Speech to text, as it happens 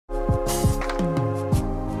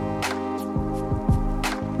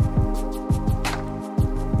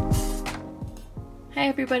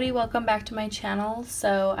everybody, welcome back to my channel.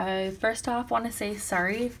 So I first off want to say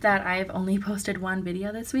sorry that I've only posted one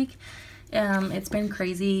video this week. It's been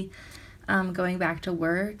crazy going back to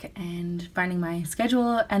work and finding my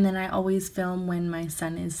schedule, and then I always film when my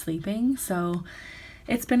son is sleeping, so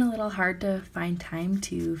it's been a little hard to find time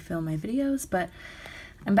to film my videos, but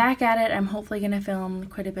I'm back at it. I'm hopefully going to film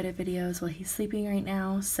quite a bit of videos while he's sleeping right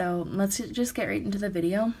now. So let's just get right into the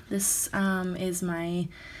video. This is my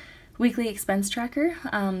weekly expense tracker.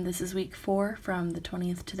 This is week 4 from the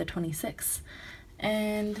 20th to the 26th.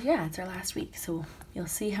 And yeah, it's our last week. So you'll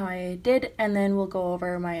see how I did, and then we'll go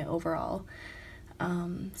over my overall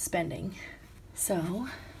spending. So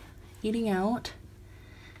eating out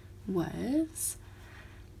was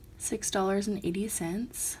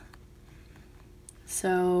 $6.80.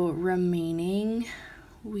 So remaining,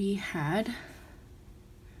 we had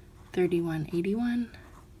 $31.81.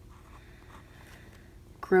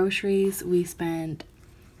 Groceries, we spent,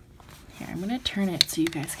 here, I'm going to turn it so you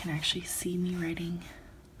guys can actually see me writing,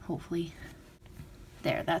 hopefully.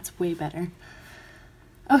 There, that's way better.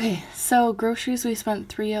 Okay, so groceries, we spent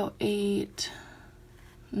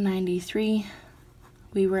 $308.93.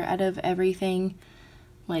 We were out of everything,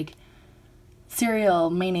 like cereal,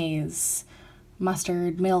 mayonnaise,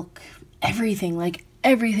 mustard, milk, everything, like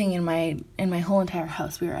everything in my whole entire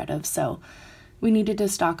house we were out of. So we needed to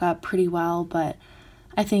stock up pretty well, but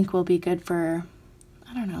I think we'll be good for,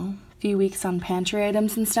 I don't know, a few weeks on pantry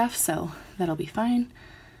items and stuff, so that'll be fine.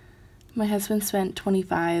 My husband spent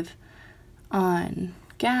 $25 on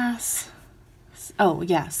gas. Oh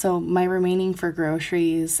yeah, so my remaining for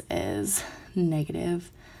groceries is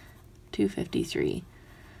negative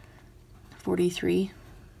 $253.43.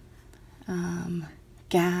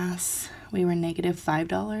 Gas, we were negative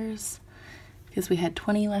 $5 because we had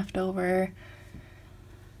 20 left over.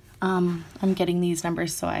 I'm getting these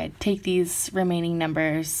numbers, so I take these remaining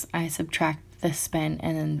numbers, I subtract the spent,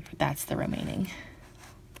 and then that's the remaining.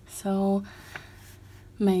 So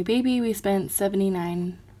my baby, we spent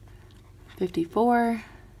 $79.54.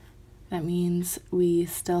 That means we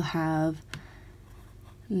still have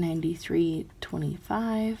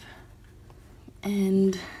 $93.25.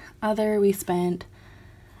 And other, we spent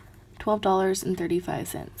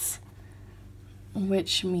 $12.35,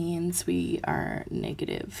 which means we are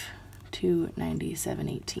negative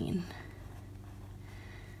 $297.18.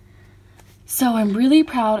 So I'm really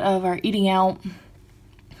proud of our eating out.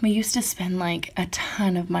 We used to spend like a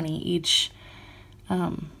ton of money each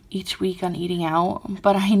week on eating out,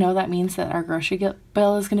 but I know that means that our grocery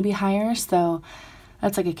bill is going to be higher, so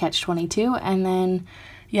that's like a catch-22. And then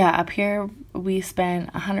yeah, up here we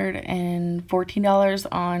spent $114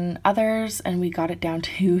 on others, and we got it down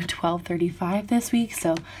to $12.35 this week,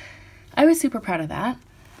 so I was super proud of that.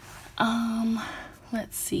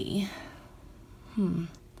 Let's see. The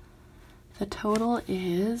total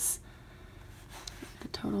is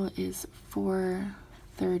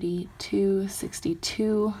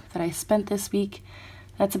 $432.62 that I spent this week.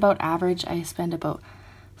 That's about average. I spend about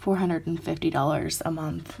 $450 a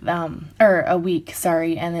month, or a week,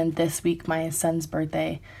 sorry. And then this week my son's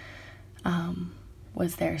birthday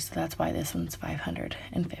was there, so that's why this one's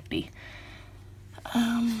 $550.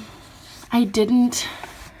 I didn't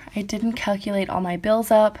calculate all my bills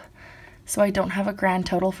up, so I don't have a grand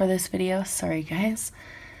total for this video. Sorry guys.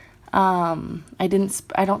 I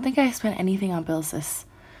don't think I spent anything on bills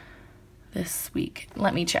this week.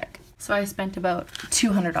 Let me check. So I spent about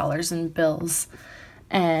 $200 in bills,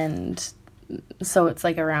 and so it's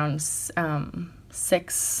like around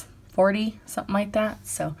 $640, something like that.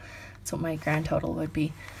 So that's what my grand total would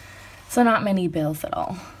be. So not many bills at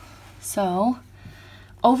all. So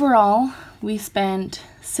overall, we spent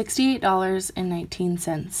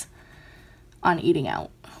 $68.19 on eating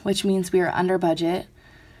out, which means we are under budget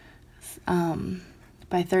by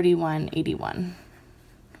 $31.81,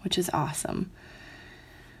 which is awesome.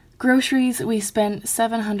 Groceries, we spent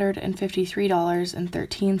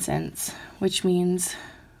 $753.13, which means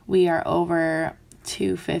we are over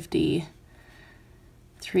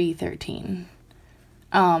 $253.13.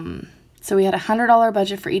 So we had a $100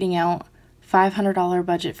 budget for eating out, $500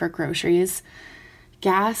 budget for groceries.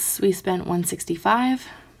 Gas, we spent $165,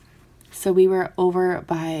 so we were over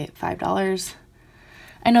by $5.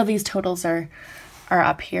 I know these totals are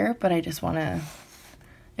up here, but I just want to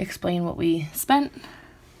explain what we spent.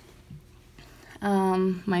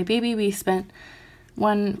 My baby, we spent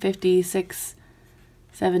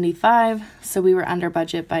 $156.75, so we were under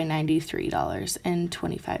budget by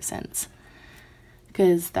 $93.25,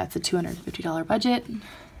 because that's a $250 budget.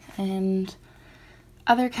 And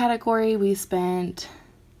other category, we spent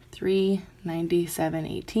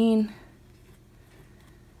 $397.18.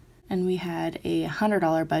 and we had a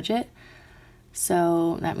 $100 budget.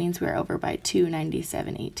 So that means we were over by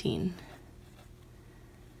 $297.18.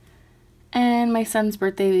 And my son's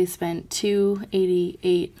birthday, we spent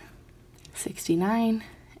 $288.69,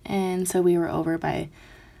 and so we were over by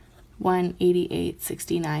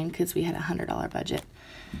 $188.69 because we had a $100 budget.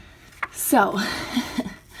 So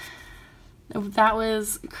that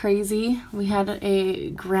was crazy. We had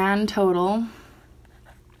a grand total.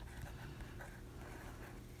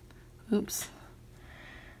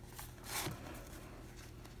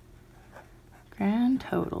 Grand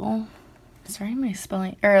total. Sorry, my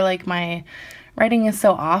spelling, or like my writing is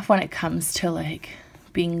so off when it comes to like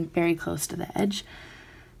being very close to the edge.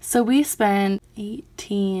 So we spent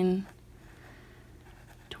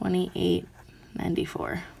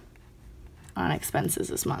 $1,828.94 on expenses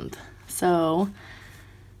this month. So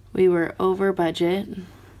we were over budget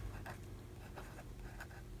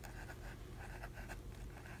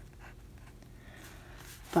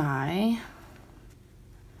by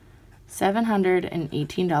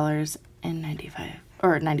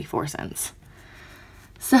 $718.94.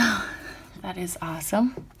 So that is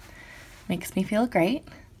awesome. Makes me feel great.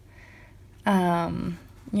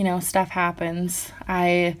 You know, stuff happens.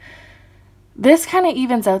 This kind of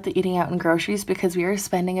evens out the eating out and groceries because we were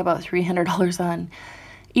spending about $300 on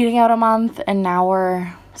eating out a month, and now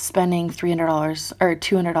we're spending $300 or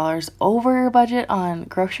 $200 over budget on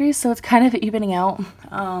groceries, so it's kind of evening out.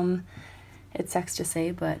 It sucks to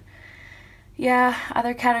say, but yeah,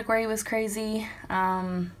 other category was crazy.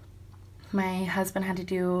 My husband had to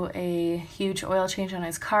do a huge oil change on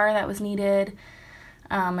his car that was needed.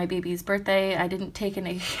 My baby's birthday, I didn't take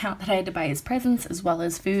into account that I had to buy his presents as well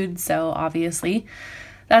as food, so obviously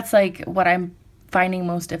that's like what I'm finding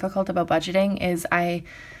most difficult about budgeting is I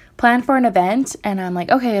plan for an event and I'm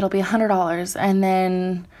like, okay, it'll be $100, and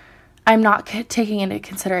then I'm not taking into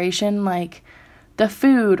consideration like the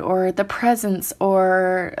food or the presents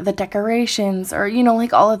or the decorations or, you know,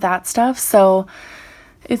 like all of that stuff. So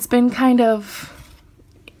it's been kind of,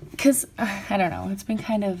 because I don't know, it's been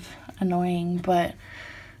kind of annoying, but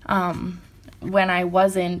when I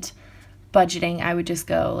wasn't budgeting, I would just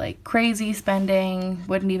go like crazy spending,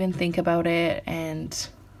 wouldn't even think about it, and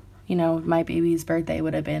you know, my baby's birthday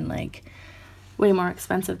would have been like way more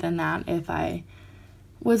expensive than that if I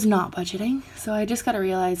was not budgeting. So I just got to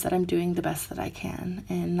realize that I'm doing the best that I can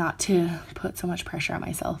and not to put so much pressure on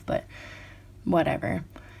myself, but whatever.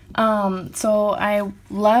 So I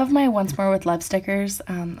love my Once More with Love stickers.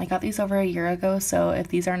 I got these over a year ago, so if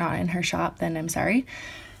these are not in her shop, then I'm sorry.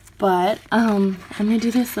 But I'm gonna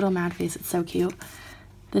do this little mad face. It's so cute.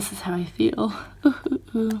 This is how I feel.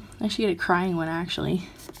 I should get a crying one actually.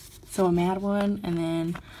 So a mad one, and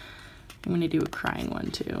then I'm gonna do a crying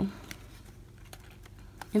one too.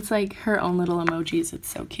 It's like her own little emojis. It's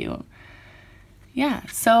so cute. Yeah,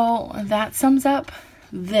 so that sums up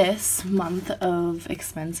this month of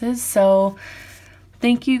expenses. So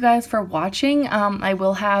thank you guys for watching. I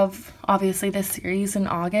will have obviously this series in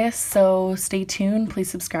August, so stay tuned. Please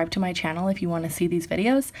subscribe to my channel if you want to see these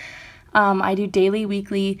videos. I do daily,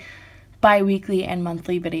 weekly, bi-weekly, and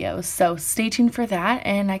monthly videos, so stay tuned for that,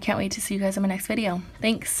 and I can't wait to see you guys in my next video.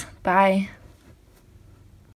 Thanks. Bye.